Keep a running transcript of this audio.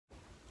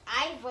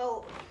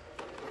vote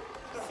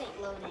for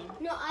floating.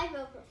 No, I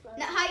vote for floating.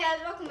 No, hi guys,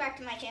 welcome back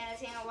to my channel.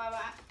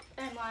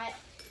 I'm Wyatt.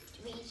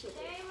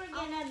 Today we're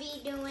gonna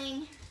be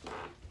doing.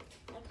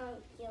 I call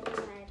it yellow and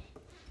red.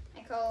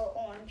 I call it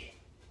orange.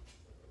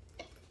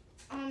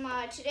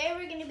 Today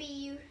we're gonna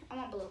be. I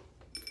want blue.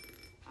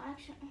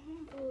 Actually, I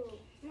want blue.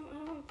 No,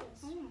 I want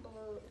this. I want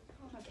blue.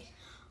 Okay.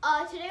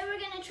 Today we're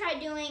gonna try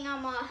doing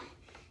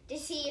to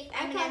see if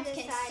M&M's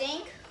can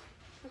sink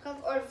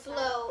or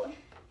float,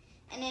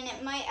 and then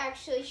it might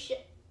actually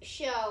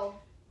show.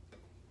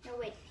 No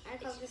wait. I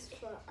call this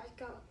float.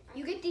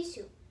 You get these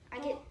two. I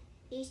get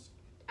these.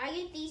 I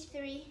get these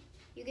three.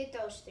 You get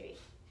those three.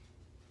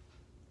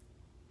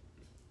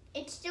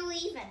 It's still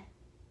even.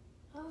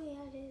 Oh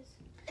yeah, it is.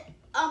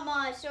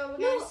 So we're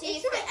gonna see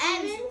if the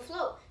M's will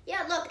float.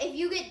 Yeah, look. If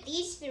you get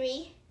these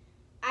three,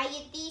 I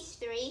get these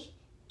three.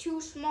 2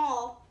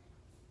 small,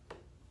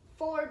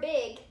 4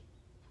 big.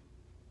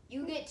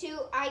 You get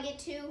 2. I get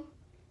 2.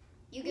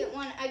 You get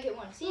 1. I get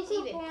 1. See, it's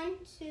even. 1,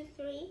 2,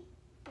 3.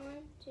 1,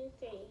 2,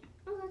 3.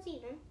 Oh, that's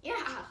even.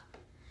 Yeah.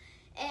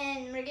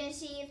 And we're gonna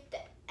see if the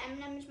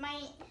M&M's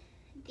might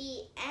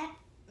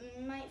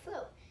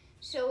float.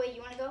 So wait,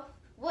 you wanna go?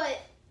 What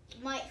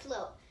might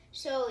float?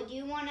 So do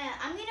you wanna?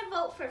 I'm gonna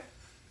vote for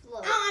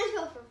float. I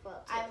vote for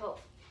float. I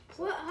vote.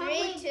 What?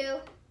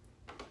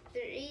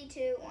 3,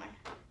 2, 1.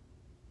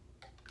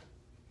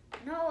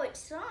 No, it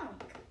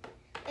sunk.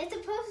 It's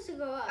supposed to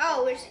go up.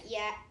 Oh,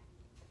 yeah.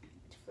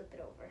 Let's flip it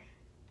over.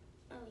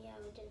 Oh yeah,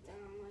 we did it the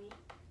wrong way.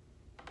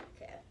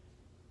 Okay.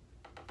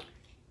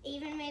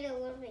 Even made it a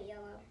little bit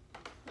yellow.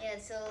 Yeah,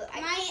 so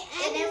my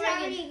M is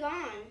already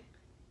gone.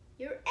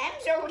 Your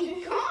M's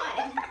already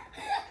gone.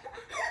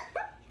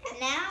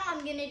 Now I'm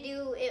gonna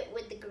do it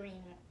with the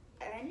green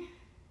one.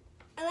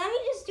 Let me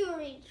just do a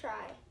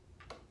retry.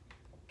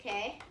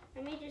 Okay.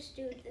 Let me just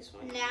do this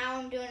one. Now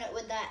I'm doing it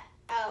with that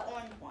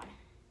orange one.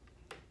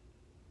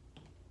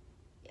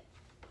 Yeah.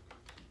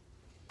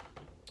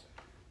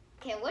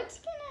 Okay, what's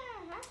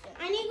gonna happen?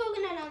 I need to go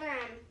get another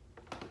M.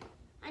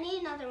 I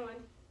need another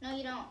one. No,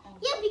 you don't.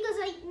 Yeah, because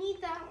I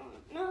need that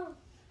one. No,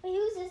 but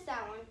whose is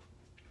that one?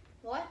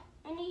 What?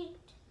 I need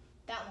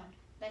that one.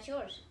 That's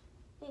yours.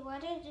 Wait, why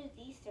did I do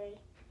these 3?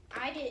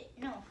 I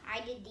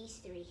did these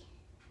 3.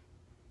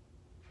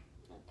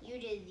 Okay. You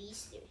did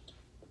these 3.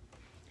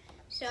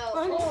 So,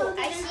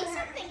 I see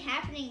something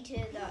happening to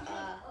the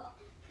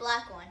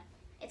black one.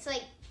 It's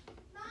like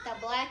the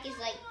black is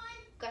like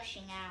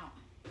gushing out.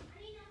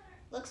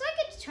 Looks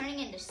like it's turning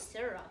into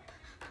syrup.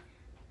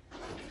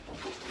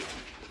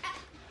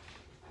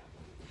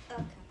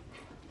 Okay.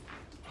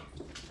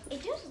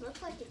 It does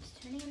look like it's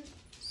turning into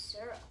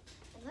syrup.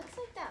 It looks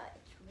like that.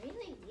 It's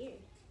really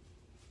weird.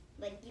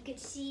 Like you could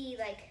see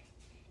like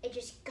it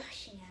just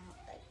gushing out.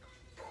 Like.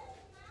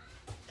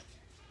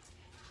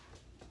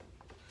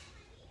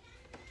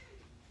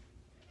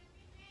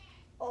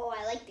 Oh,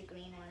 I like the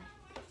green one.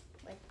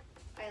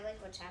 I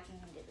like what's happening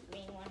to the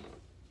green one.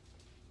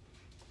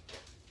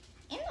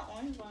 And the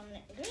orange one.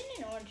 Green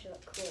and orange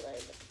look cooler.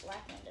 The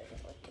black one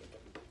doesn't look too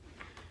good.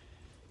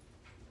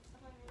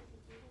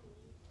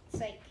 It's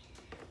like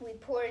we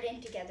pour it in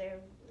together.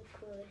 Look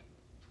cooler.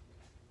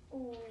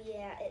 Oh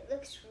yeah, it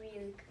looks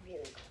really,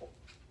 really cool.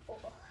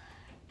 Oh.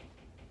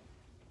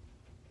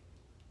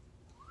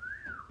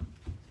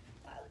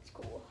 Wow, that's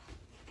cool.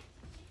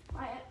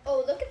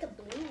 Oh, look at the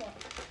blue one.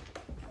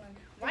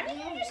 Why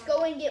didn't you just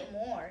go and get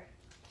more?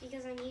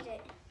 Because I need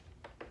it.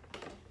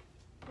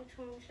 Which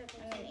one should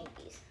I I'm gonna eat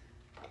these.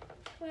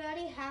 We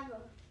already have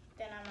them.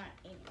 Then I'm not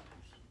eating them.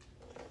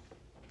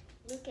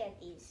 Look at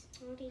these.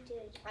 I already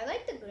did. I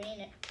like the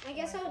green. I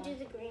guess I'll do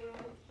the green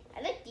one.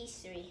 I like these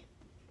 3.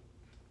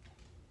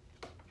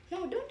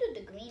 No, don't do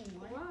the green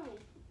one. Why?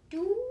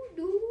 Do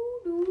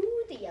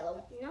the yellow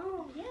one.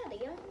 No. Yeah, the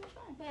yellow one's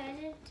fine. Wait,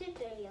 I did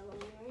the yellow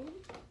one, right?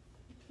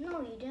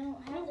 No, you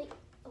don't have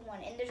the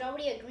one. And there's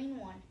already a green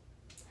one.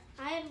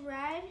 I had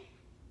red,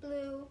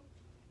 blue,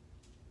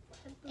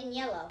 and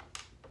yellow.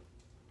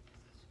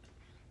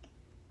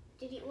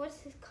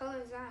 What's his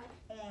color is that?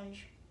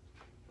 Orange.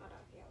 Not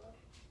up yellow.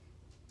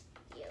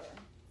 Yellow.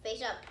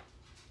 Face up.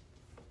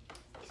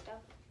 Face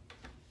up.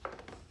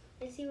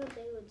 Let's see what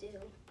they would do.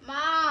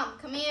 Mom,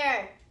 come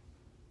here.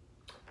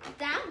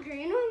 That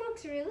green one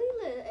looks really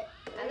lit.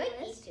 I like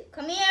these 2.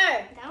 Come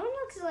here. That one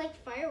looks like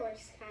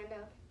fireworks, kind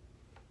of.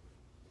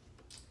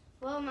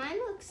 Well, mine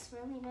looks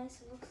really nice.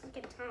 It looks like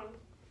a tongue.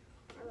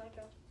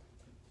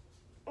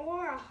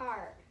 Or a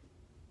heart.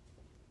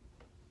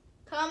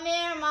 Come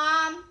here,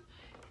 Mom.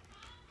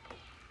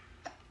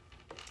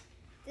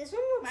 This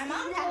one looks My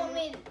mom told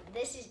me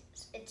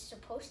it's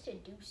supposed to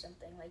do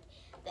something. Like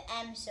the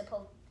M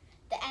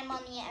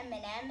on the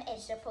M&M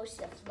is supposed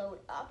to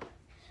float up.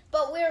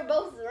 But we were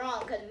both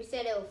wrong because we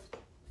said it would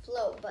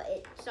float, but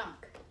it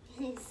sunk.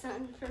 It's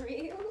sunk for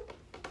real?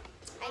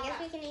 I guess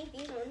we can eat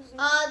these ones.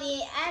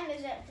 The M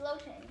isn't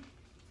floating.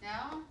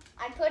 No?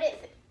 I put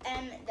it the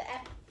M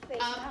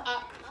facing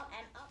up.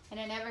 And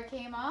it never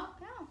came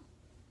off? No.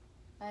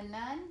 A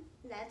none?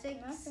 That's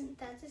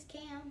his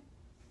cam.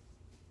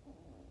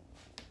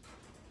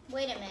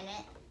 Wait a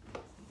minute.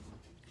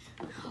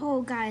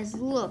 Oh, guys,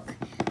 look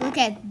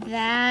at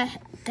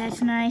that.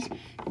 That's nice.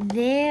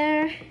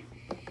 There,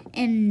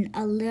 and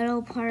a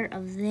little part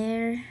of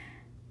there.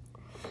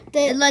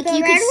 Like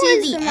you can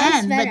see the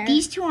end, but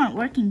these two aren't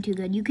working too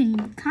good. You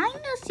can kind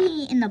of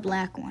see in the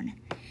black one,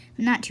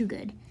 not too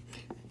good.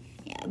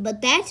 Yeah,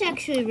 but that's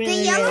actually really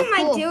The yellow really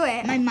cool. might do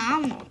it.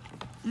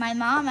 My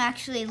mom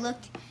actually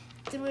looked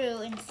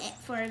through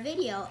for a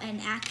video,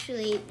 and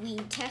actually we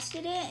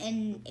tested it,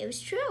 and it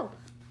was true.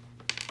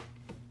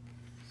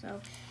 So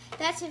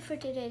that's it for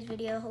today's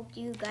video. Hope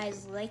you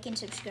guys like and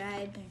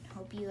subscribe, and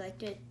hope you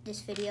liked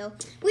this video.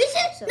 We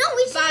should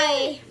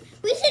Bye.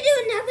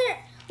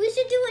 We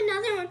should do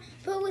another one,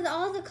 but with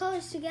all the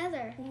colors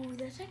together. Ooh,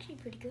 that's actually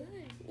pretty good.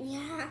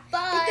 Yeah.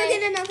 Bye. Let's go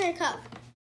get another cup.